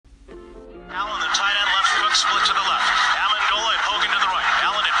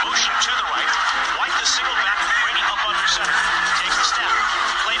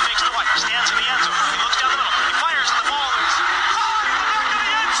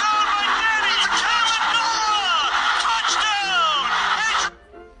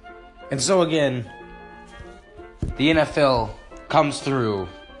And so again, the NFL comes through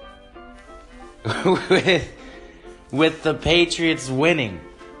with the Patriots winning.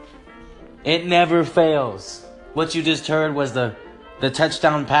 It never fails. What you just heard was the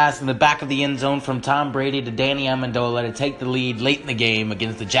touchdown pass in the back of the end zone from Tom Brady to Danny Amendola to take the lead late in the game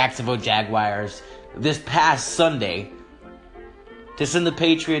against the Jacksonville Jaguars this past Sunday to send the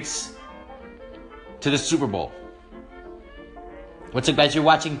Patriots to the Super Bowl. What's up, guys? You're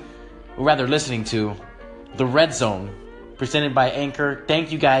watching, or rather listening to, The Red Zone, presented by Anchor.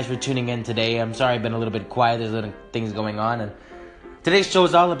 Thank you guys for tuning in today. I'm sorry I've been a little bit quiet. There's little things going on. And today's show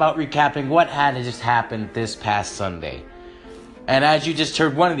is all about recapping what had just happened this past Sunday. And as you just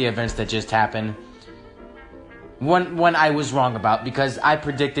heard, one of the events that just happened, one I was wrong about because I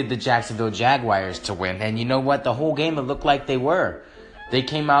predicted the Jacksonville Jaguars to win. And you know what? The whole game, it looked like they were. They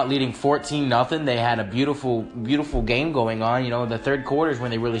came out leading 14-0. They had a beautiful, beautiful game going on. You know, the third quarter is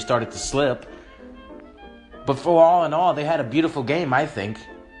when they really started to slip. But for all in all, they had a beautiful game, I think.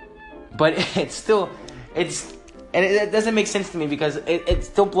 But it doesn't make sense to me because it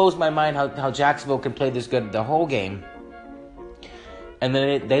still blows my mind how Jacksonville can play this good the whole game. And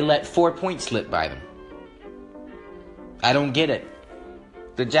then they let 4 points slip by them. I don't get it.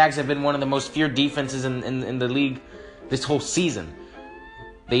 The Jags have been one of the most feared defenses in the league this whole season.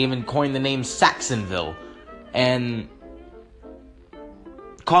 They even coined the name Saxonville. And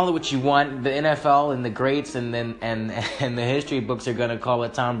call it what you want. The NFL and the greats and the history books are going to call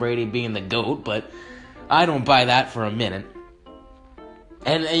it Tom Brady being the GOAT. But I don't buy that for a minute.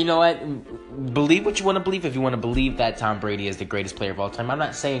 And you know what? Believe what you want to believe if you want to believe that Tom Brady is the greatest player of all time. I'm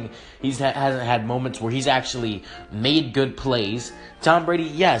not saying he hasn't had moments where he's actually made good plays. Tom Brady,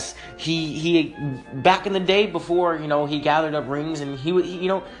 yes, he back in the day before, you know, he gathered up rings and he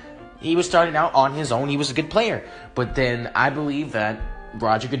was starting out on his own. He was a good player. But then I believe that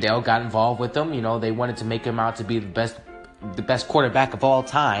Roger Goodell got involved with him. You know, they wanted to make him out to be the best quarterback of all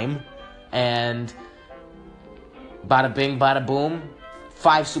time. And bada bing, bada boom.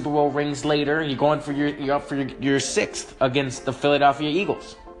 5 Super Bowl rings later, you're up for your 6th against the Philadelphia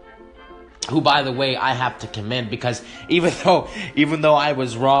Eagles. Who, by the way, I have to commend because even though I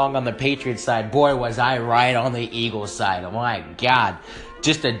was wrong on the Patriots side, boy, was I right on the Eagles side. Oh my God,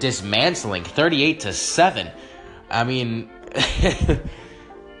 just a dismantling, 38-7. I mean,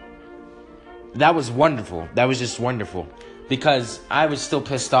 that was wonderful. That was just wonderful because I was still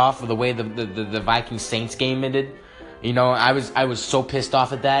pissed off with the way the Vikings Saints game ended. You know, I was so pissed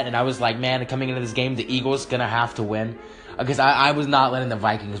off at that, and I was like, man, coming into this game, the Eagles gonna have to win. Because I was not letting the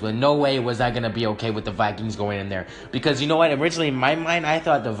Vikings win. No way was I gonna be okay with the Vikings going in there. Because you know what? Originally, in my mind, I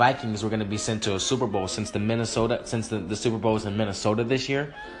thought the Vikings were gonna be sent to a Super Bowl since the Super Bowl's in Minnesota this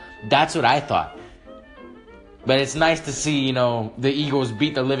year. That's what I thought. But it's nice to see, you know, the Eagles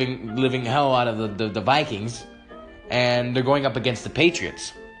beat the living hell out of the Vikings, and they're going up against the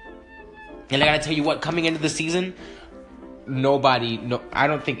Patriots. And I gotta tell you what, coming into the season, I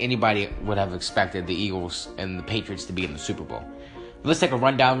don't think anybody would have expected the Eagles and the Patriots to be in the Super Bowl. Let's take a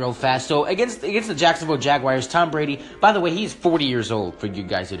rundown real fast. So against the Jacksonville Jaguars, Tom Brady, by the way, he's 40 years old for you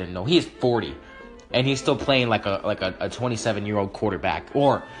guys who didn't know. He is 40. And he's still playing like a 27-year-old quarterback.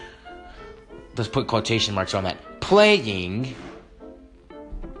 Or, let's put quotation marks on that. Playing.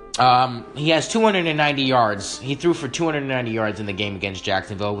 He has 290 yards. He threw for 290 yards in the game against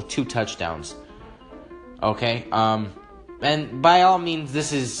Jacksonville with 2 touchdowns. Okay, and by all means,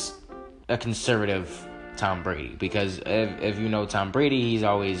 this is a conservative Tom Brady. Because if you know Tom Brady, he's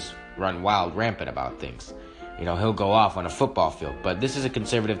always run rampant about things. You know, he'll go off on a football field. But this is a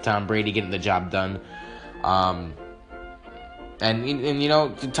conservative Tom Brady getting the job done. And you know,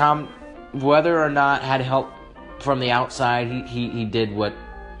 Tom, whether or not had help from the outside, he did what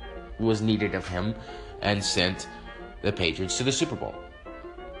was needed of him and sent the Patriots to the Super Bowl.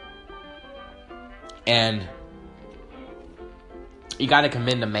 And you got to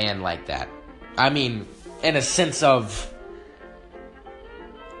commend a man like that. I mean, in a sense of,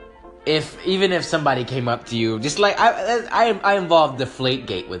 even if somebody came up to you, just like I involved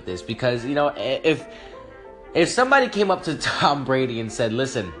Deflategate with this because, you know, if somebody came up to Tom Brady and said,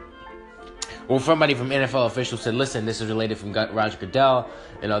 listen, or somebody from NFL officials said, listen, this is related from Roger Goodell,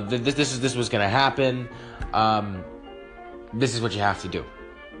 you know, this is what's going to happen, this is what you have to do.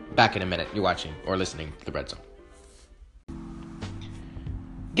 Back in a minute. You're watching or listening to The Red Zone.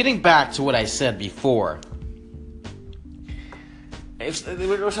 Getting back to what I said before,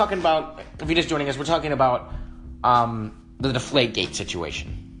 we're talking about, if you're just joining us, we're talking about the Deflategate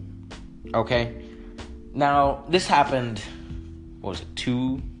situation. Okay? Now, this happened, what was it,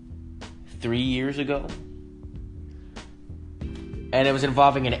 2-3 years ago? and it was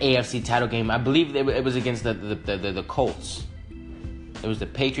involving an AFC title game. I believe it was against the Colts. It was the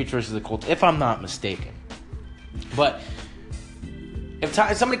Patriots versus the Colts, if I'm not mistaken. But if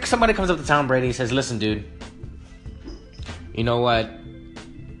somebody comes up to Tom Brady and says, "Listen, dude, you know what?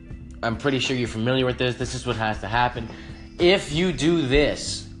 I'm pretty sure you're familiar with this. This is what has to happen. If you do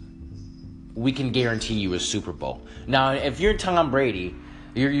this, we can guarantee you a Super Bowl." Now, if you're Tom Brady,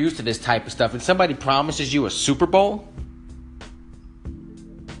 you're used to this type of stuff, and somebody promises you a Super Bowl,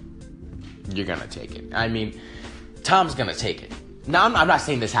 you're going to take it. I mean, Tom's going to take it. Now, I'm not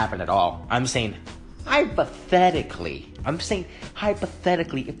saying this happened at all. I'm saying hypothetically,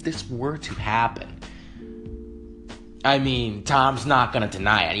 if this were to happen, I mean, Tom's not going to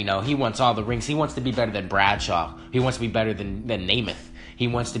deny it. You know, he wants all the rings. He wants to be better than Bradshaw. He wants to be better than Namath. He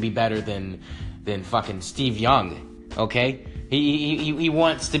wants to be better than fucking Steve Young. Okay? He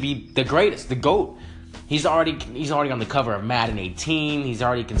wants to be the greatest, the GOAT. He's already on the cover of Madden 18. He's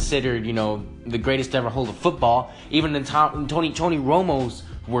already considered, you know, the greatest to ever hold a football. Even in Tony Romo's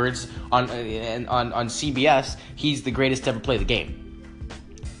words on CBS, he's the greatest to ever play the game.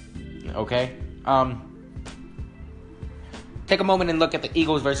 Okay? Take a moment and look at the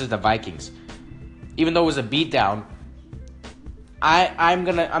Eagles versus the Vikings. Even though it was a beatdown, I'm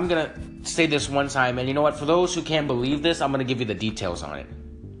gonna say this one time, and you know what? For those who can't believe this, I'm gonna give you the details on it.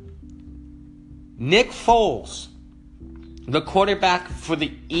 Nick Foles, the quarterback for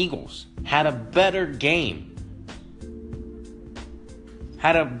the Eagles, had a better game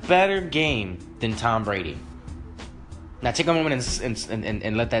than Tom Brady. Now take a moment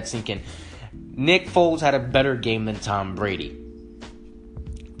and let that sink in. Nick Foles had a better game than Tom Brady.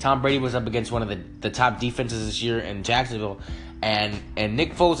 Tom Brady was up against one of the top defenses this year in Jacksonville, and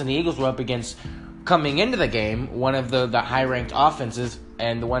Nick Foles and the Eagles were up against, coming into the game, one of the high-ranked offenses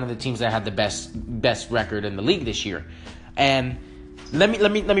and one of the teams that had the best record in the league this year. And let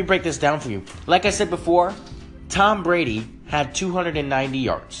me break this down for you. Like I said before, Tom Brady had 290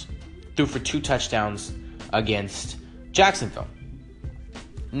 yards, threw for 2 touchdowns against Jacksonville.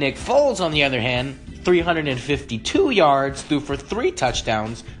 Nick Foles, on the other hand, 352 yards, threw for 3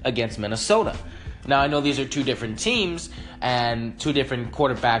 touchdowns against Minnesota. Now, I know these are 2 different teams and 2 different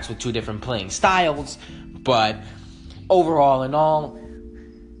quarterbacks with 2 different playing styles, but overall in all,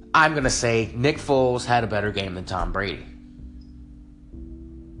 I'm going to say Nick Foles had a better game than Tom Brady.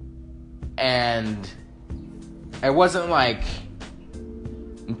 And it wasn't like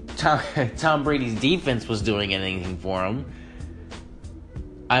Tom Brady's defense was doing anything for him.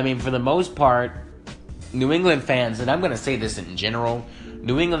 I mean, for the most part, New England fans, and I'm going to say this in general,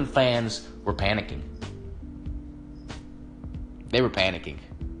 New England fans were panicking. They were panicking.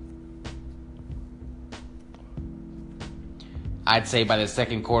 I'd say by the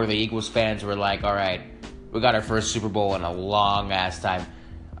second quarter, the Eagles fans were like, all right, we got our first Super Bowl in a long-ass time.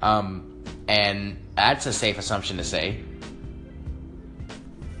 And that's a safe assumption to say,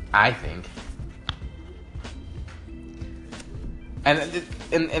 I think. And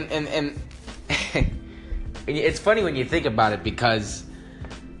it's funny when you think about it, because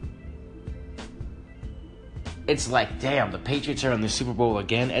it's like, damn, the Patriots are in the Super Bowl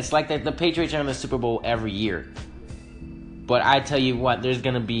again. It's like the Patriots are in the Super Bowl every year. But I tell you what, there's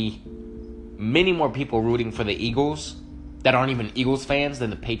going to be many more people rooting for the Eagles that aren't even Eagles fans than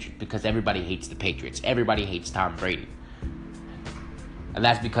the Patriots, because everybody hates the Patriots. Everybody hates Tom Brady. And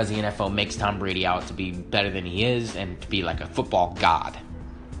that's because the NFL makes Tom Brady out to be better than he is and to be like a football god.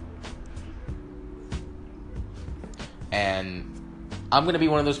 And I'm going to be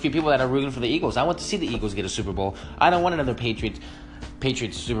one of those few people that are rooting for the Eagles. I want to see the Eagles get a Super Bowl. I don't want another Patriots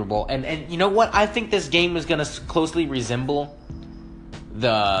Super Bowl. And you know what? I think this game is going to closely resemble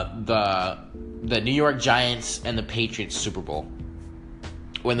the New York Giants and the Patriots Super Bowl.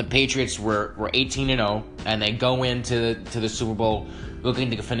 When the Patriots were 18-0 and they go into the Super Bowl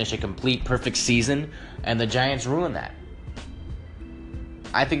looking to finish a complete perfect season, and the Giants ruin that.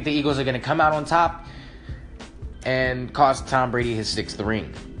 I think the Eagles are going to come out on top and cost Tom Brady his 6th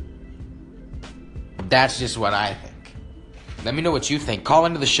ring. That's just what I think. Let me know what you think. Call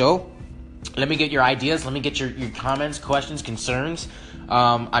into the show. Let me get your ideas. Let me get your comments, questions, concerns.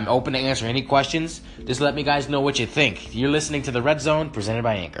 I'm open to answer any questions. Just let me guys know what you think. You're listening to The Red Zone, presented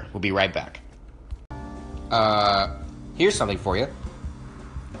by Anchor. We'll be right back. Here's something for you.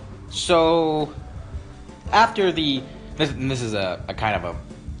 So, after this is a kind of a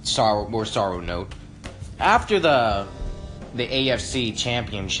sorrow note. After the AFC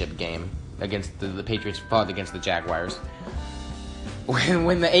Championship game against the Patriots fought against the Jaguars,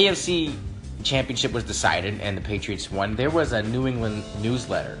 when the AFC Championship was decided and the Patriots won, there was a New England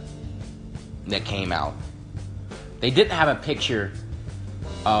newsletter that came out they didn't have a picture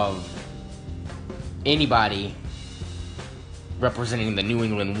of anybody representing the New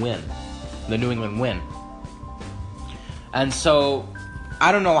England win. And so,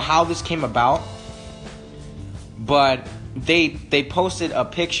 I don't know how this came about, but they posted a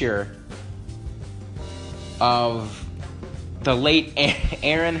picture of the late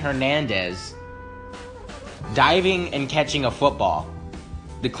Aaron Hernandez diving and catching a football,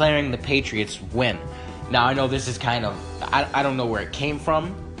 declaring the Patriots win. Now, I know this is kind of, I don't know where it came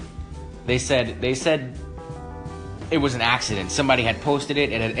from. They said it was an accident. Somebody had posted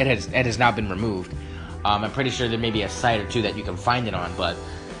it, and it has not been removed. I'm pretty sure there may be a site or two that you can find it on, but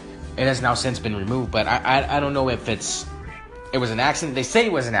it has now since been removed. But I don't know if it was an accident. They say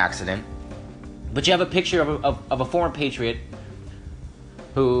it was an accident, but you have a picture of a former Patriot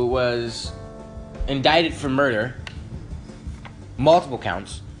who was indicted for murder, multiple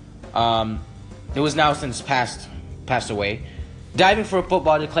counts. It was now since passed away, diving for a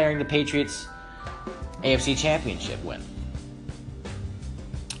football, declaring the Patriots AFC Championship win.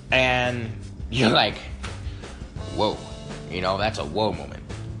 And you're like, whoa, that's a whoa moment.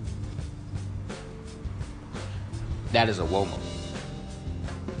 That is a whoa moment.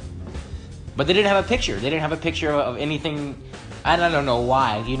 But they didn't have a picture. They didn't have a picture of anything. I don't know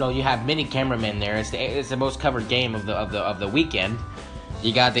why. You have many cameramen there. It's the most covered game of the weekend.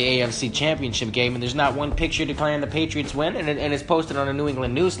 You got the AFC Championship game, and there's not one picture declaring the Patriots win, and it's posted on a New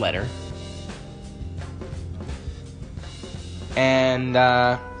England newsletter. And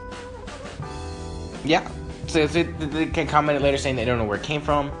yeah, so they can comment later saying they don't know where it came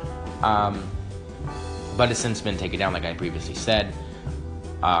from, but it's since been taken down, like I previously said.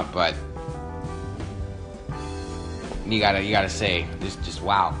 But you gotta say, just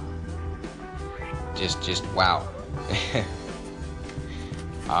wow, just wow.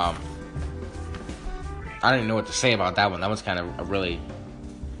 I don't even know what to say about that one. That was kind of a really,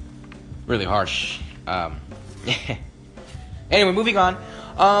 really harsh. Anyway, moving on.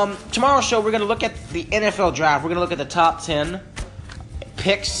 Tomorrow's show, we're going to look at the NFL draft. We're going to look at the top 10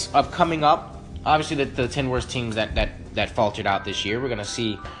 picks of coming up. Obviously, the 10 worst teams that faltered out this year. We're going to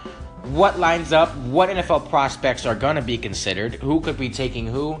see what lines up, what NFL prospects are going to be considered, who could be taking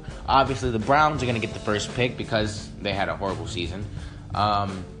who. Obviously, the Browns are going to get the first pick because they had a horrible season.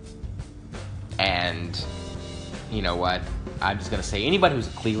 And you know what? I'm just going to say, anybody who's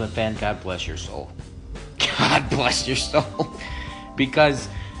a Cleveland fan, God bless your soul. God bless your soul. Because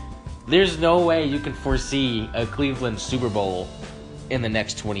there's no way you can foresee a Cleveland Super Bowl in the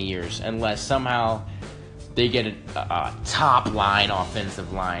next 20 years unless somehow they get a top-line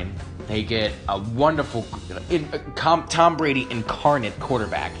offensive line. They get a wonderful Tom Brady incarnate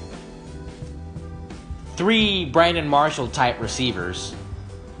quarterback. 3 Brandon Marshall-type receivers.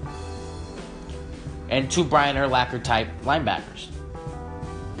 And 2 Brian Urlacher-type linebackers.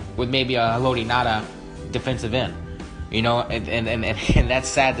 With maybe a Haloti Ngata defensive end. And that's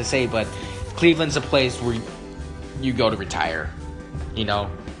sad to say, but Cleveland's a place where you go to retire.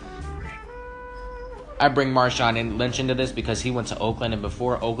 I bring Marshawn Lynch into this because he went to Oakland, and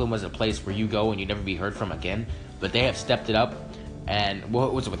before, Oakland was a place where you go and you never be heard from again. But they have stepped it up, and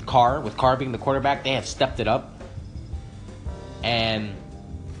what was it with Carr? With Carr being the quarterback, they have stepped it up. And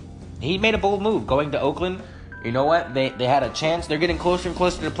he made a bold move going to Oakland. You know what? They had a chance. They're getting closer and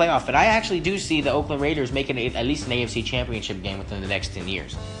closer to the playoff. And I actually do see the Oakland Raiders making at least an AFC Championship game within the next 10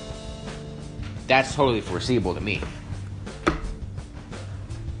 years. That's totally foreseeable to me.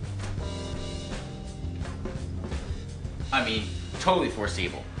 I mean, totally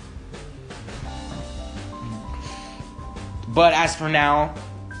foreseeable. But as for now,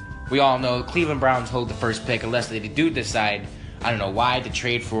 we all know the Cleveland Browns hold the first pick unless they do decide, I don't know why, to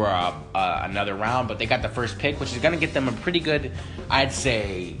trade for another round, but they got the first pick, which is going to get them a pretty good, I'd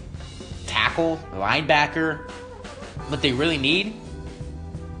say, tackle, linebacker. What they really need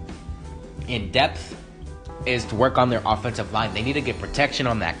in depth is to work on their offensive line. They need to get protection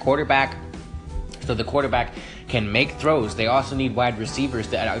on that quarterback so the quarterback can make throws. They also need wide receivers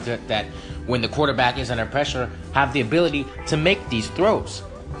that when the quarterback is under pressure, have the ability to make these throws.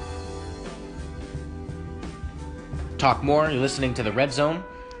 Talk more. You're listening to The Red Zone,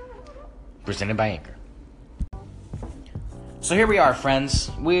 presented by Anchor. So here we are,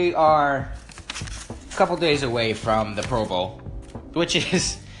 friends. We are a couple days away from the Pro Bowl, which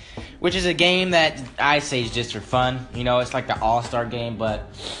is a game that I say is just for fun. It's like the All-Star game, but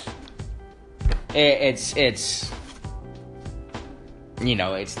it's it's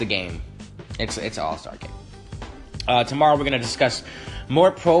the game. It's an All-Star game. Tomorrow we're going to discuss more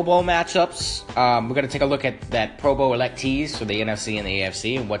Pro Bowl matchups. We're going to take a look at that Pro Bowl electees for the NFC and the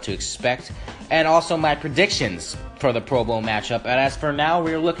AFC and what to expect. And also my predictions for the Pro Bowl matchup. And as for now,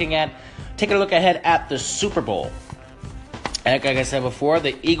 we're taking a look ahead at the Super Bowl. And like I said before,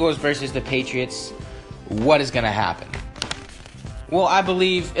 the Eagles versus the Patriots. What is going to happen? Well, I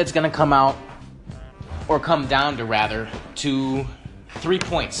believe it's going to come down to 3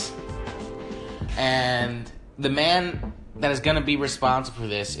 points. And the man that is going to be responsible for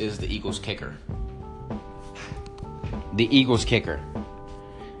this is the Eagles kicker. The Eagles kicker.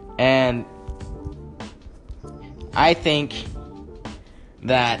 And I think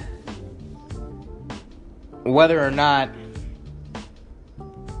that whether or not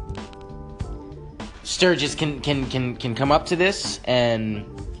Sturgis can come up to this and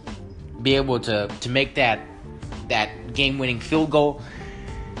be able to make that game-winning field goal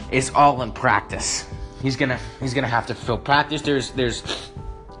is all in practice. He's gonna have to fulfill practice. There's pretty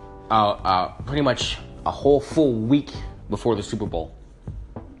much a whole full week before the Super Bowl,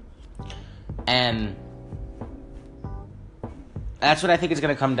 and that's what I think it's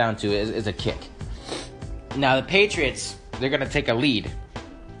gonna come down to is a kick. Now the Patriots, they're gonna take a lead.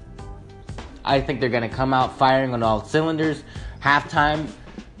 I think they're gonna come out firing on all cylinders. Halftime,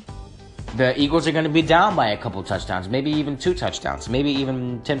 the Eagles are gonna be down by a couple touchdowns, maybe even 2 touchdowns, maybe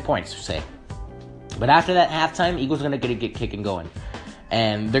even 10 points, say. But after that halftime, Eagles are going to get kicking going.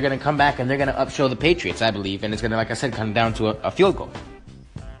 And they're going to come back and they're going to upshow the Patriots, I believe. And it's going to, like I said, come down to a field goal.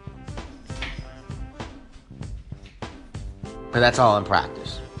 But that's all in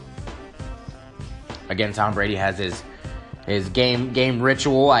practice. Again, Tom Brady has his game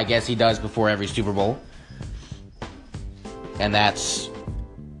ritual, I guess he does before every Super Bowl. And that's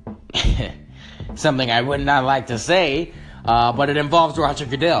something I would not like to say, but it involves Roger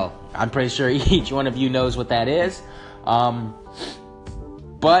Goodell. I'm pretty sure each one of you knows what that is.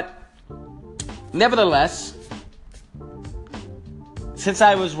 But nevertheless, since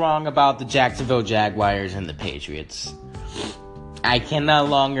I was wrong about the Jacksonville Jaguars and the Patriots, I can no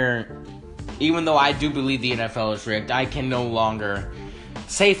longer, even though I do believe the NFL is rigged, I can no longer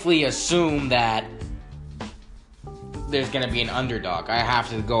safely assume that there's going to be an underdog. I have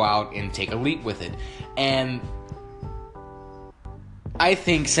to go out and take a leap with it. And I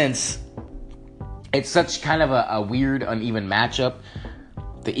think since it's such kind of a weird, uneven matchup,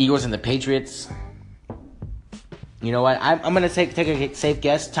 the Eagles and the Patriots, you know what? I'm going to take a safe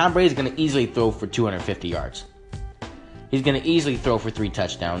guess. Tom Brady's going to easily throw for 250 yards. He's going to easily throw for 3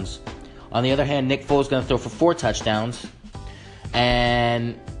 touchdowns. On the other hand, Nick Foles is going to throw for 4 touchdowns.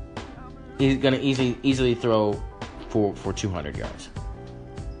 And he's going to easily throw for 200 yards.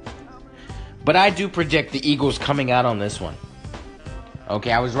 But I do predict the Eagles coming out on this one.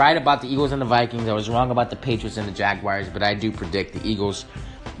 Okay, I was right about the Eagles and the Vikings. I was wrong about the Patriots and the Jaguars. But I do predict the Eagles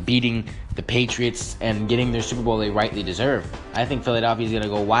beating the Patriots and getting their Super Bowl they rightly deserve. I think Philadelphia is going to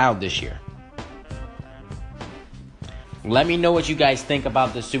go wild this year. Let me know what you guys think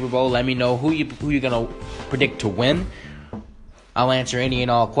about the Super Bowl. Let me know who you're going to predict to win. I'll answer any and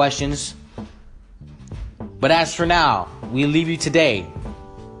all questions. But as for now, we leave you today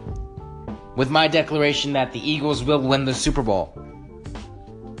with my declaration that the Eagles will win the Super Bowl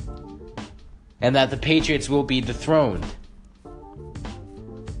and that the Patriots will be dethroned.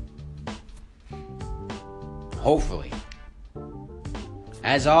 Hopefully.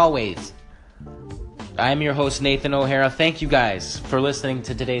 As always, I'm your host, Nathan O'Hara. Thank you guys for listening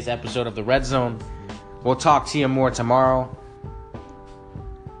to today's episode of The Red Zone. We'll talk to you more tomorrow.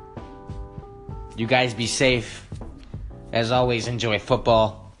 You guys be safe. As always, enjoy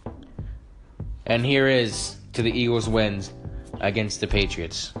football. And here is to the Eagles' wins against the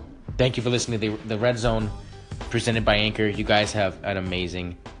Patriots. Thank you for listening to the Red Zone presented by Anchor. You guys have an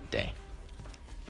amazing day.